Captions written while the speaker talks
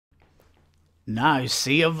Now,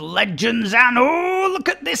 Sea of Legends, and oh, look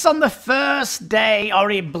at this on the first day.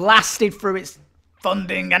 Already blasted through its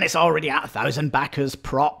funding, and it's already at 1,000 backers.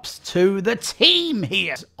 Props to the team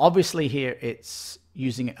here. Obviously here it's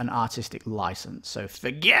using an artistic license, so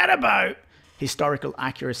forget about historical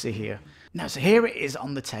accuracy here. Now, so here it is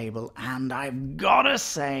on the table, and I've gotta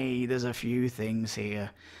say there's a few things here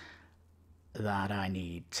that I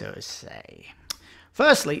need to say.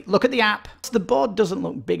 Firstly, look at the app. The board doesn't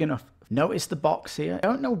look big enough. Notice the box here. I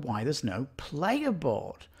don't know why there's no player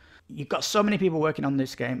board. You've got so many people working on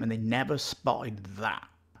this game and they never spotted that.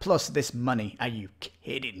 Plus this money. Are you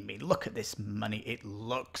kidding me? Look at this money. It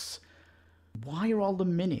looks... Why are all the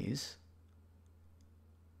minis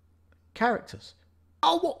characters?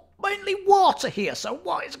 Oh, what? Mainly water here, so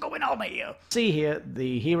what is going on here? See here,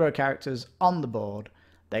 the hero characters on the board.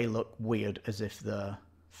 They look weird as if they're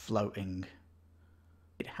floating.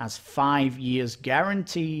 It has 5 years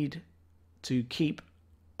guaranteed to keep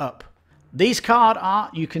up. These card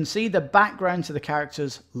art, you can see the background to the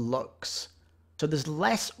characters looks. So there's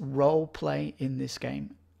less role play in this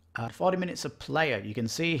game. 40 minutes of player, you can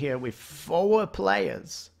see here with 4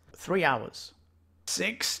 players, 3 hours.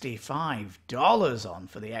 $65 on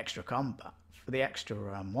for the extra combat, for the extra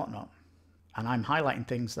whatnot. And I'm highlighting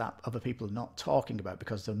things that other people are not talking about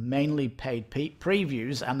because they're mainly paid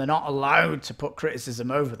previews and they're not allowed to put criticism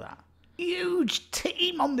over that. Huge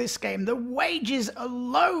team on this game. The wages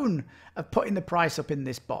alone of putting the price up in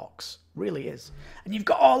this box really is. And you've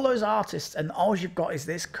got all those artists and all you've got is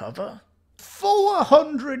this cover.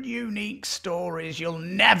 400 unique stories. You'll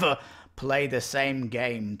never play the same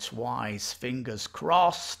game twice. Fingers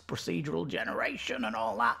crossed. Procedural generation and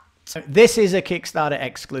all that. So this is a Kickstarter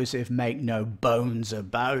exclusive, make no bones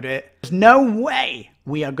about it. There's no way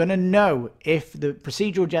we are going to know if the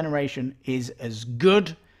procedural generation is as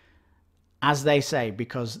good as they say,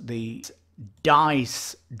 because the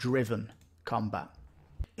dice-driven combat.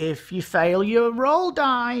 If you fail your roll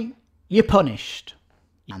die, you're punished.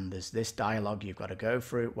 And there's this dialogue you've got to go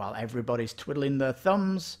through while everybody's twiddling their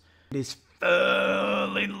thumbs. It is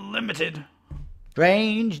fairly limited.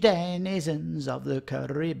 Strange denizens of the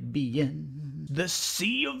Caribbean. The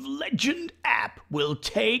Sea of Legend app will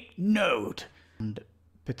take note. And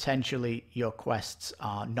potentially your quests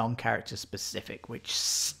are non-character specific, which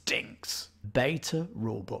stinks. Beta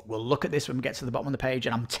rulebook. We'll look at this when we get to the bottom of the page,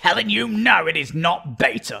 and I'm telling you now, it is not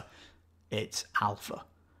beta. It's alpha.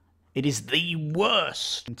 It is the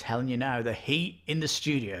worst. I'm telling you now, the heat in the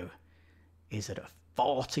studio is at a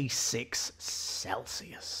 46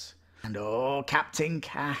 Celsius. And oh, Captain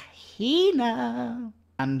Kahina.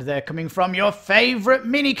 And they're coming from your favourite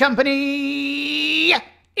mini company,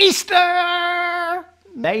 Easter.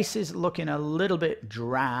 Base is looking a little bit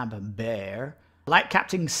drab bare. I like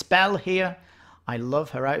Captain Spell here. I love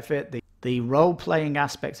her outfit. The role-playing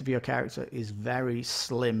aspects of your character is very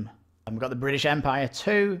slim. And we've got the British Empire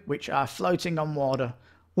too, which are floating on water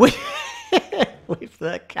with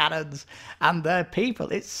their cannons and their people.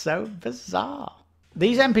 It's so bizarre.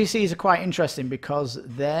 These NPCs are quite interesting because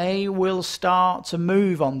they will start to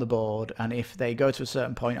move on the board, and if they go to a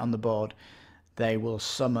certain point on the board, they will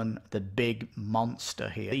summon the big monster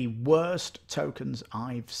here. The worst tokens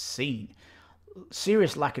I've seen.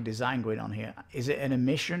 Serious lack of design going on here. Is it an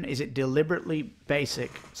omission? Is it deliberately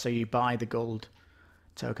basic so you buy the gold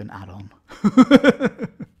token add-on?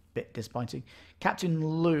 Bit disappointing. Captain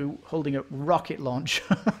Lou holding a rocket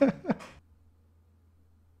launcher.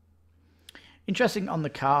 Interesting on the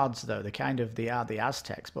cards though, they are the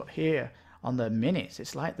Aztecs, but here on the minis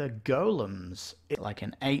it's like the golems. It's like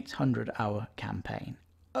an 800-hour campaign.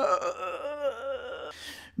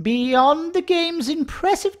 Beyond the game's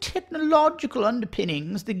impressive technological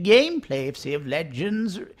underpinnings, the gameplay of Sea of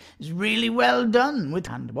Legends is really well done.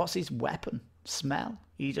 And what's his weapon? Smell.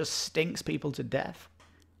 He just stinks people to death.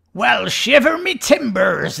 Well, shiver me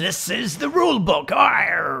timbers, this is the rulebook.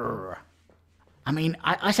 Arr! I mean,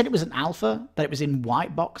 I said it was an alpha, that it was in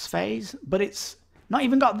white box phase, but it's not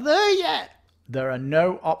even got there yet. There are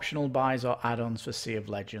no optional buys or add-ons for Sea of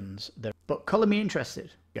Legends, but colour me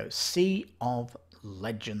interested. Go Sea of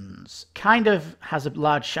Legends. Kind of has a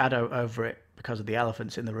large shadow over it because of the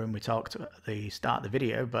elephants in the room we talked at the start of the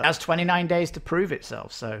video, but it has 29 days to prove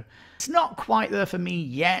itself, so it's not quite there for me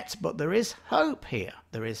yet, but there is hope here.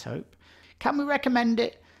 There is hope. Can we recommend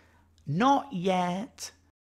it? Not yet.